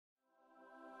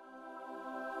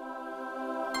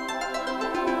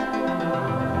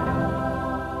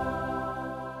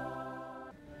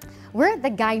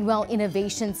at the GuideWell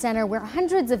Innovation Center, where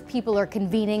hundreds of people are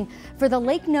convening for the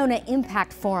Lake Nona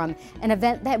Impact Forum, an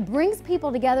event that brings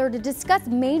people together to discuss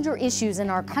major issues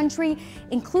in our country,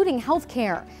 including health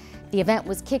care. The event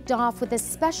was kicked off with a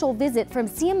special visit from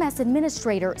CMS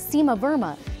Administrator Seema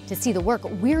Verma to see the work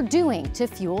we're doing to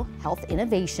fuel health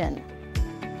innovation.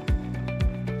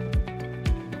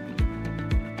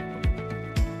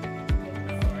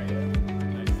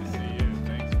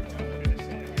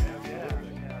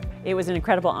 It was an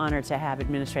incredible honor to have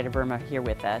Administrator Verma here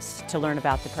with us to learn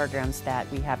about the programs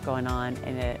that we have going on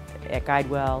at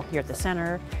GuideWell here at the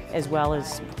center, as well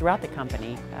as throughout the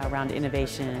company around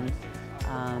innovation,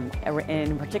 and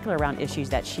in particular around issues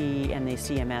that she and the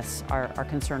CMS are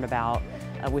concerned about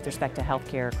with respect to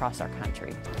healthcare across our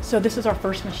country. So this is our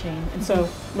first machine, and so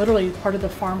literally part of the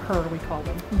farm her, we call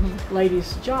them,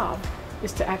 lady's job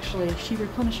is to actually, she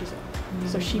replenishes it.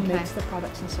 So she makes the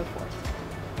products and so forth.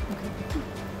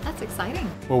 That's exciting.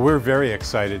 Well, we're very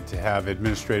excited to have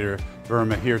Administrator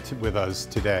Verma here with us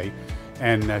today.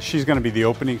 And she's going to be the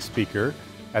opening speaker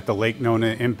at the Lake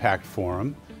Nona Impact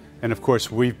Forum. And of course,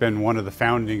 we've been one of the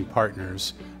founding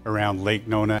partners around Lake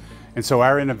Nona. And so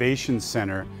our Innovation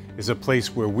Center is a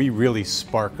place where we really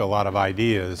spark a lot of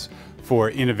ideas for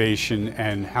innovation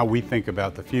and how we think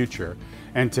about the future.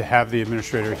 And to have the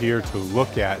administrator here to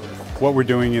look at what we're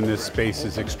doing in this space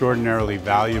is extraordinarily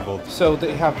valuable. So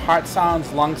they have heart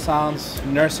sounds, lung sounds,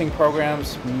 nursing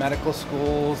programs, medical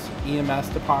schools, EMS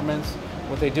departments.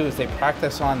 What they do is they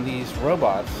practice on these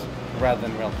robots rather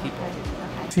than real people.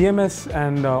 CMS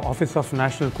and Office of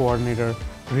National Coordinator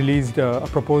released a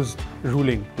proposed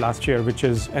ruling last year, which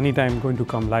is anytime going to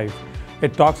come live.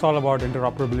 It talks all about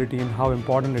interoperability and how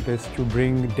important it is to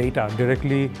bring data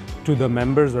directly to the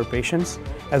members or patients,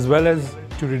 as well as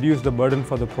to reduce the burden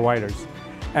for the providers.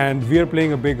 And we are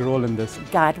playing a big role in this.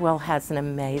 GuideWell has an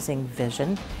amazing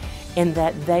vision in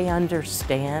that they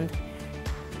understand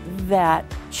that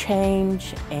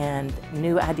change and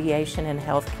new ideation in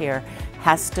healthcare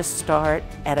has to start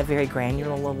at a very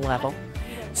granular level.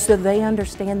 So they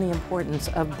understand the importance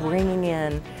of bringing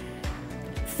in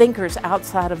thinkers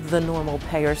outside of the normal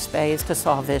payer space to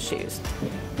solve issues.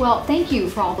 Well, thank you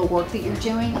for all the work that you're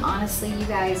doing. Honestly, you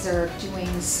guys are doing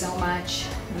so much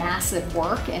massive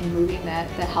work and moving the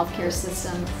healthcare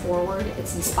system forward.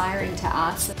 It's inspiring to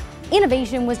us.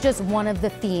 Innovation was just one of the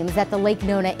themes at the Lake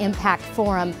Nona Impact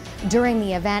Forum. During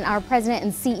the event, our president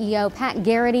and CEO, Pat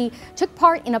Garrity, took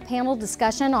part in a panel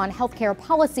discussion on healthcare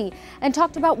policy and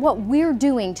talked about what we're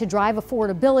doing to drive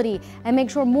affordability and make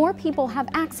sure more people have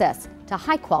access to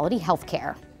high-quality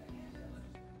healthcare.